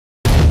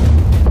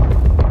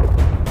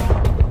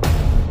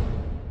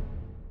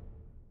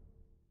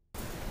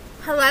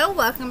Hello,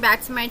 welcome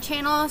back to my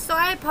channel. So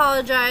I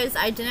apologize,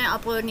 I didn't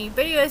upload any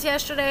videos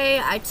yesterday.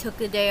 I took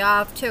the day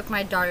off, took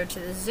my daughter to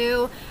the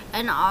zoo,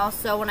 and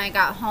also when I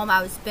got home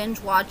I was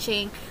binge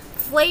watching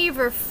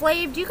Flavor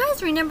Flav. Do you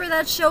guys remember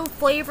that show,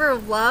 Flavor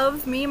of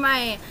Love? Me and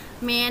my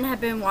man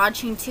have been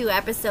watching 2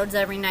 episodes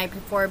every night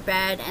before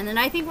bed, and then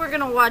I think we're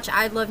gonna watch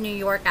I Love New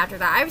York after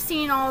that. I've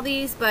seen all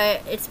these,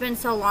 but it's been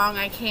so long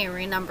I can't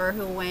remember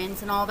who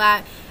wins and all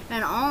that.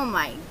 And oh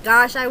my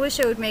gosh, I wish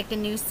it would make a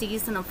new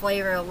season of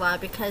Flavor of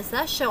Love because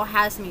that show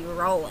has me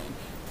rolling.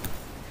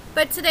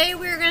 But today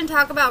we're going to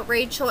talk about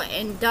Rachel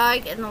and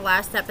Doug in the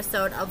last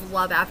episode of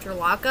Love After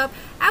Lockup.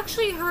 I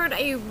actually heard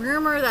a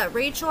rumor that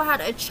Rachel had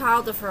a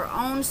child of her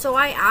own, so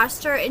I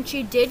asked her and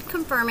she did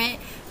confirm it.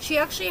 She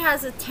actually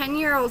has a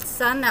 10-year-old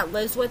son that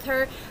lives with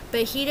her,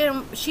 but she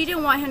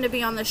didn't want him to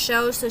be on the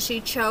show, so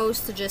she chose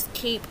to just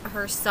keep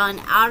her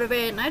son out of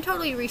it, and I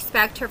totally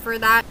respect her for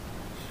that.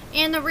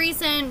 And the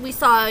reason we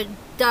saw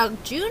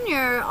Doug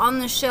Jr. on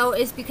the show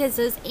is because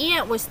his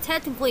aunt was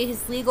technically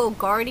his legal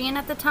guardian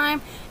at the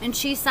time, and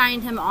she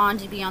signed him on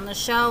to be on the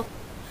show.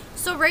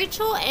 So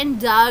Rachel and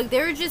Doug, they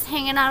were just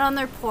hanging out on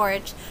their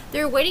porch.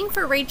 They're waiting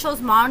for Rachel's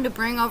mom to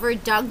bring over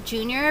Doug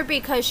Jr.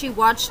 because she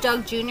watched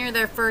Doug Jr.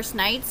 their first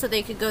night so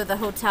they could go to the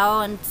hotel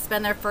and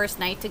spend their first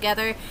night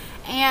together.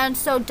 And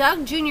so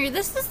Doug Jr.,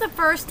 this is the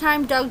first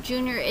time Doug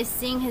Jr. is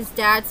seeing his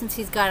dad since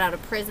he's got out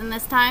of prison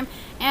this time.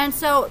 And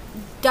so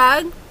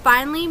Doug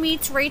finally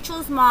meets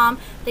Rachel's mom.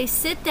 They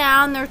sit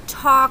down, they're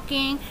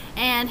talking,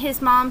 and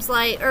his mom's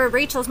like, or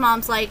Rachel's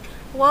mom's like,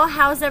 well,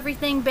 how's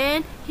everything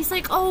been? He's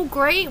like, oh,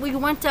 great, we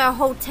went to a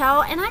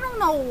hotel. And I don't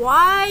know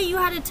why you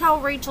had to tell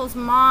Rachel's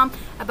mom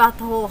about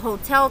the whole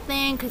hotel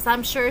thing, because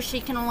I'm sure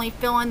she can only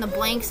fill in the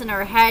blanks in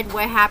her head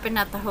what happened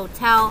at the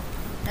hotel.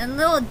 And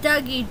little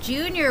Dougie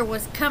Jr.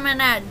 was coming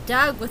at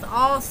Doug with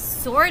all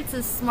sorts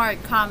of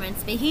smart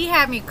comments, but he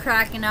had me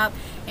cracking up,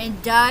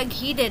 and Doug,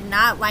 he did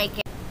not like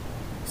it.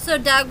 So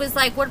Doug was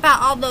like, what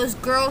about all those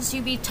girls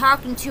you be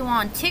talking to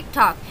on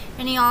TikTok?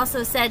 And he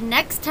also said,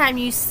 next time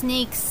you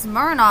sneak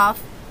Smirnoff,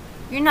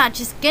 you're not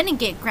just gonna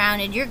get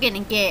grounded, you're gonna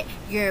get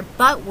your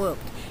butt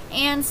whooped.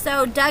 And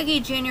so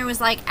Dougie Jr.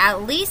 was like,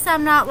 at least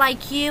I'm not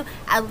like you.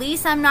 At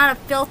least I'm not a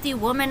filthy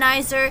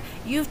womanizer.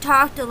 You've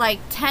talked to like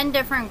 10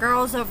 different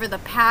girls over the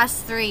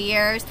past 3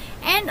 years.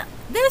 And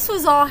this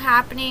was all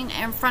happening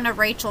in front of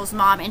Rachel's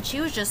mom, and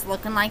she was just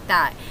looking like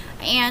that.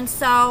 And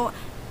so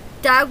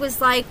Doug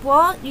was like,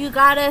 well, you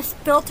gotta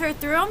filter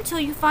through them till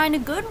you find a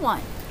good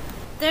one.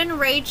 Then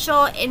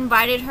Rachel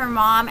invited her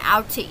mom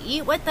out to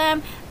eat with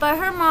them, but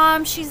her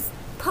mom, she's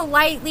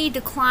politely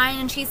declined,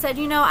 and she said,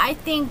 you know, I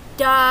think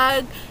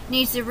Doug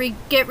needs to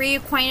get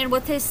reacquainted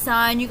with his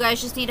son. You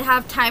guys just need to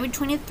have time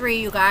between the 3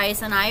 of you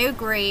guys, and I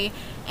agree.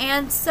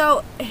 And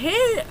so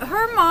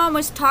her mom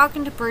was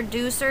talking to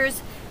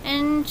producers,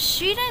 and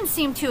she didn't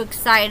seem too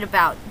excited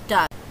about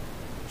Doug.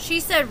 She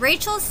said,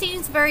 Rachel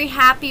seems very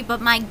happy, but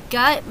my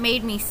gut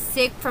made me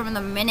sick from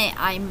the minute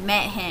I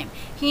met him.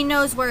 He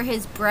knows where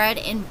his bread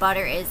and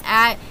butter is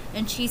at.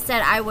 And she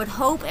said, I would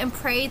hope and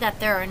pray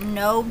that there are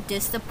no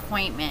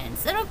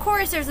disappointments. And of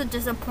course there's a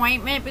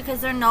disappointment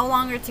because they're no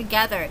longer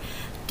together.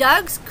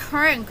 Doug's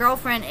current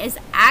girlfriend is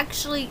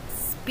actually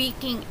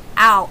speaking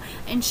out.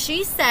 And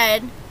she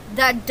said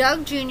that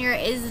Doug Jr.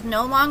 is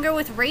no longer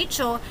with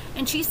Rachel.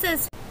 And she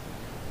says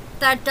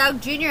that Doug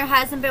Jr.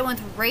 hasn't been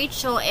with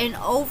Rachel in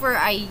over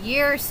a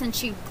year since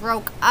she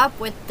broke up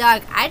with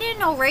Doug. I didn't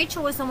know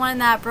Rachel was the one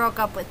that broke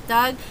up with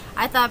Doug.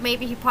 I thought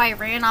maybe he probably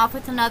ran off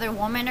with another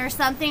woman or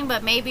something,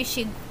 but maybe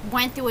she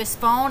went through his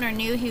phone or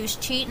knew he was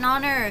cheating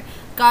on her, or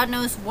God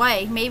knows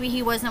what. Maybe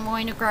he wasn't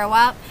willing to grow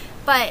up.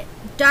 But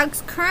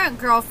Doug's current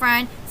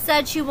girlfriend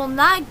said she will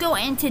not go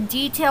into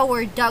detail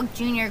where Doug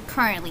Jr.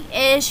 currently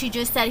is. She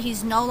just said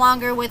he's no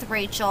longer with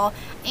Rachel,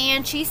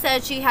 and she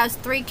said she has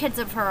 3 kids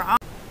of her own.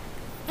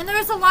 And there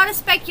was a lot of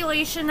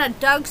speculation that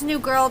Doug's new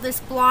girl,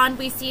 this blonde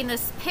we see in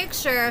this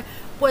picture,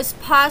 was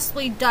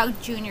possibly Doug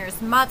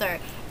Jr.'s mother.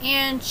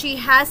 And she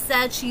has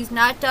said she's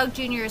not Doug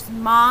Jr.'s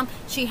mom.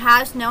 She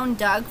has known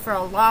Doug for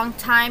a long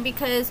time,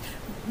 because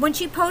when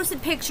she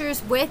posted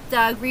pictures with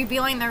Doug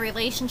revealing their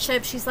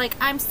relationship, she's like,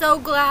 I'm so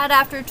glad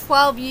after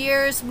 12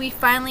 years we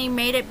finally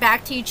made it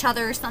back to each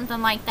other, or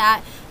something like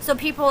that. So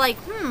people are like,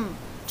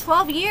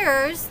 12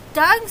 years?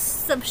 Doug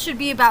should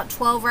be about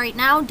 12 right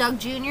now, Doug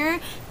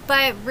Jr.,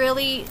 but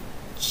really,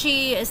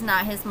 she is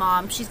not his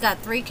mom. She's got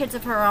 3 kids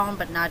of her own,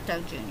 but not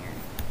Doug Jr.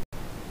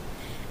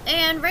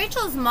 And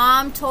Rachel's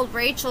mom told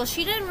Rachel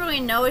she didn't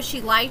really know if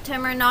she liked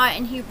him or not,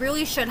 and he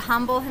really should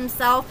humble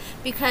himself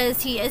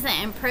because he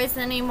isn't in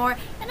prison anymore.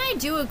 And I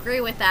do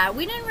agree with that.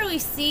 We didn't really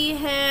see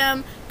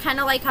him, kind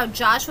of like how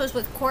Josh was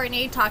with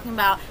Courtney, talking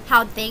about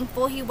how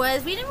thankful he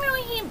was. We didn't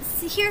really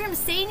hear him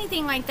say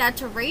anything like that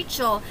to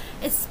Rachel,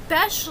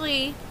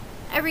 especially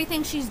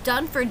everything she's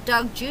done for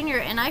Doug Jr.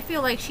 And I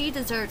feel like she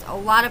deserves a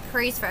lot of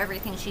praise for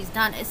everything she's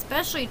done,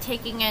 especially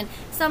taking in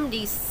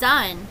somebody's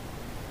son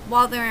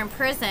while they're in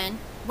prison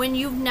when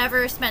you've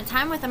never spent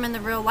time with them in the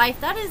real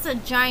life. That is a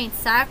giant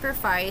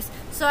sacrifice,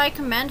 so I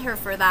commend her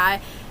for that.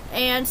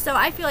 And so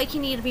I feel like he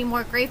needed to be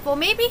more grateful.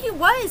 Maybe he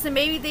was, and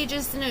maybe they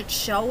just didn't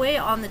show it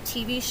on the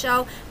TV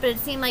show, but it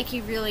seemed like he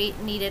really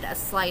needed a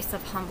slice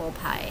of humble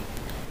pie.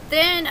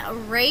 Then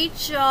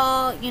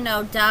Rachel, you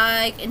know,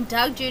 Doug, and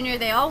Doug Jr.,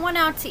 they all went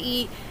out to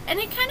eat, and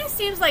it kind of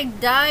seems like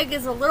Doug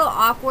is a little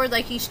awkward,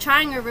 like he's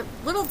trying a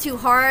little too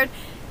hard,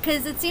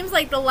 because it seems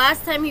like the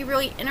last time he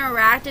really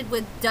interacted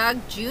with Doug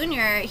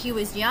Jr., he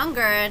was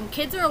younger, and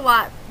kids are a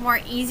lot more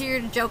easier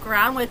to joke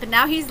around with, but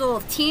now he's a little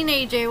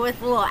teenager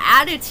with a little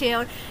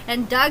attitude,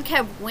 and Doug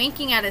kept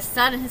winking at his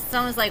son, and his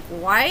son was like,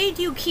 "Why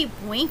do you keep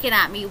winking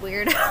at me,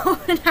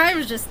 weirdo?" And I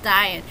was just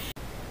dying.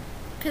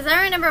 Because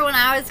I remember when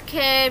I was a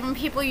kid, when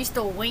people used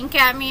to wink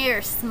at me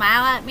or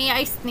smile at me, I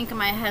used to think in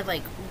my head,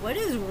 like, what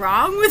is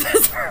wrong with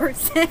this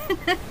person?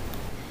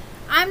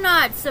 I'm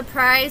not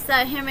surprised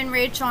that him and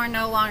Rachel are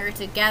no longer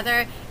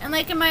together. And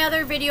like in my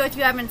other video, if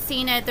you haven't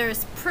seen it,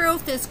 there's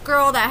proof, this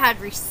girl that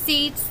had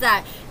receipts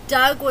that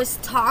Doug was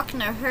talking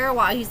to her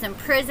while he's in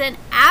prison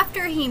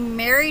after he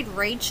married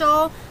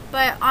Rachel.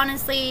 But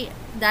honestly,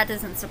 that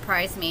doesn't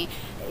surprise me.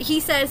 He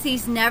says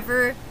he's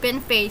never been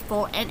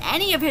faithful in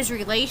any of his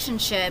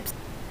relationships.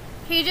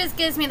 He just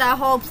gives me that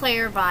whole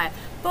player vibe.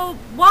 But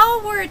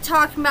while we're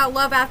talking about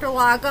Love After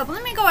Lockup,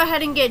 let me go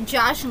ahead and get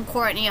Josh and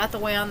Courtney out the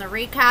way on the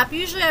recap.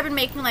 Usually I've been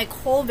making like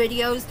whole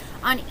videos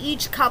on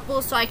each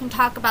couple so I can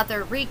talk about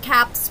their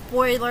recap,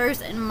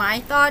 spoilers, and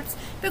my thoughts.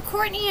 But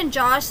Courtney and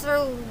Josh,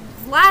 their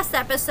last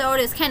episode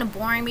is kind of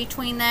boring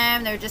between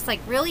them. They're just like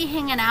really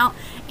hanging out.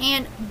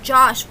 And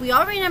Josh, we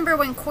all remember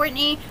when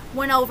Courtney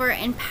went over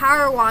and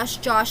power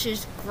washed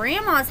Josh's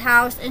grandma's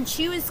house, and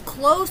she was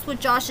close with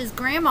Josh's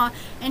grandma,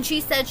 and she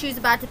said she was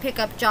about to pick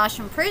up Josh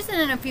from prison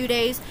in a few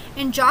days,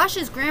 and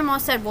Josh's grandma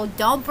said, well,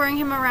 don't bring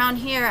him around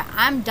here.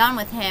 I'm done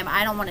with him.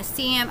 I don't want to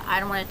see him. I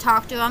don't want to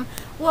talk to him.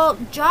 Well,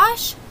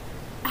 Josh,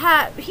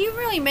 he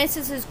really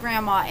misses his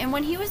grandma, and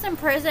when he was in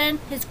prison,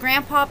 his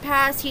grandpa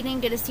passed. He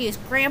didn't get to see his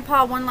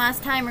grandpa one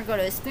last time or go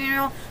to his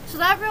funeral, so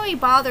that really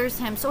bothers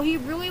him. So he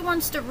really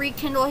wants to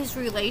rekindle his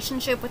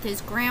relationship with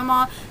his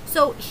grandma.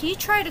 So he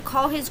tried to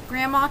call his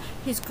grandma.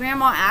 His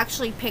grandma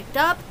actually picked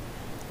up.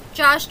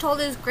 Josh told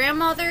his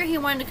grandmother he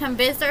wanted to come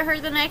visit her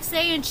the next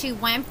day, and she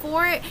went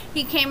for it.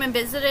 He came and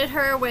visited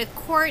her with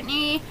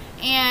Courtney,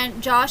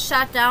 and Josh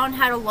sat down,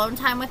 had alone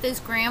time with his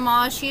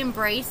grandma. She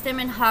embraced him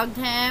and hugged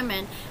him,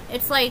 and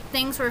it's like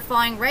things were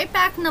falling right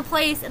back into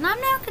place. And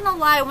I'm not gonna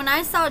lie, when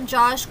I saw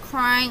Josh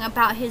crying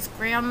about his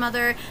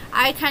grandmother,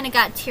 I kind of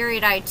got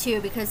teary-eyed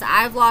too, because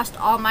I've lost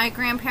all my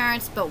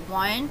grandparents but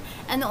one,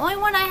 and the only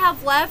one I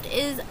have left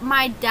is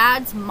my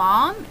dad's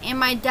mom, and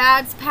my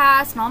dad's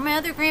passed, and all my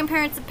other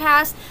grandparents have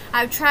passed.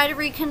 I've tried to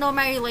rekindle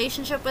my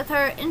relationship with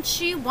her, and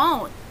she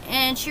won't.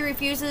 And she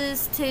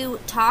refuses to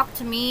talk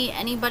to me,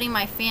 anybody in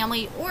my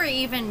family, or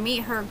even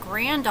meet her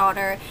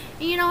granddaughter.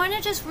 You know, and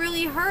it just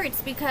really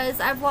hurts because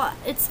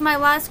it's my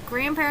last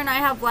grandparent I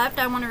have left.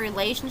 I want a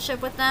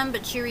relationship with them,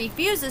 but she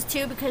refuses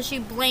to because she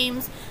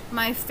blames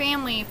my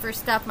family for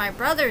stuff my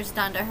brother's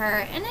done to her.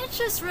 And it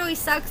just really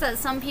sucks that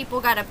some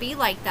people gotta be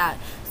like that.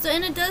 So,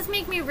 and it does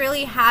make me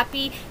really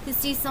happy to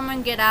see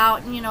someone get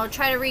out and, you know,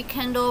 try to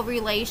rekindle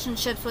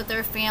relationships with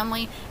their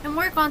family and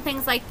work on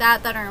things like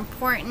that that are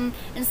important,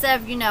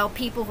 instead of, you know,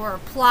 people who are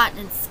plotting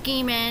and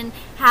scheming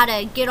how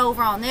to get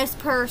over on this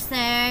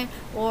person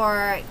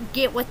or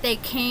get what they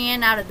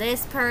can out of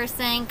this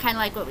person, kind of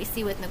like what we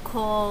see with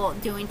Nicole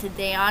doing to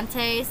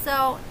Deontay.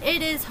 So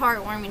it is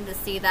heartwarming to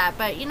see that.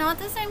 But, you know, at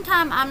the same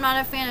time, I'm not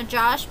a fan of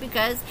Josh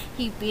because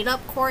he beat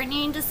up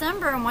Courtney in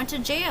December and went to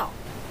jail.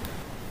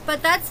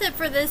 But that's it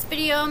for this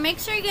video. Make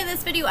sure you give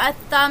this video a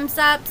thumbs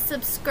up,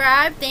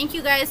 subscribe. Thank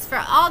you guys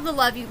for all the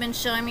love you've been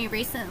showing me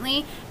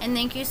recently, and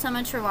thank you so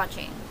much for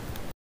watching.